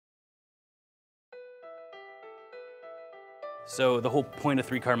So the whole point of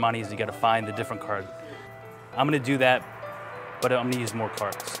 3-card monte is you gotta find the different card. I'm gonna do that, but I'm gonna use more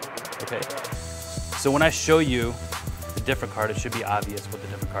cards, okay? So when I show you the different card, it should be obvious what the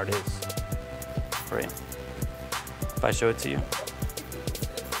different card is, right? If I show it to you,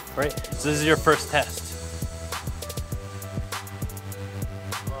 right? So this is your first test,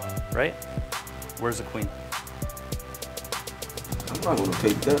 right? Where's the queen? I'm not gonna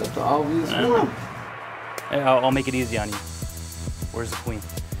take that, that's the obvious one. Hey, I'll make it easy on you. Where's the queen?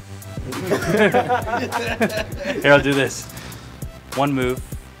 Here, I'll do this. One move.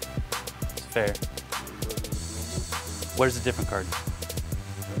 It's fair. Where's the different card?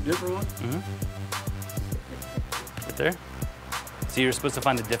 A different one? Mm-hmm. Right there. So you're supposed to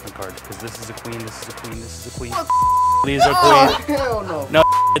find the different card, because this is a queen, this is a queen, this is a queen. These are queens. Hell no. No,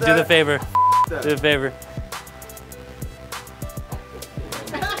 do the favor. Do the favor.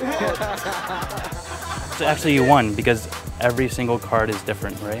 So actually you won, because every single card is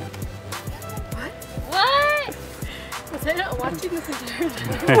different, right? What? Was I not watching this entire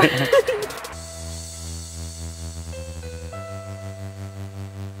time?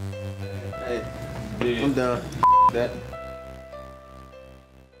 Hey, I'm done. That.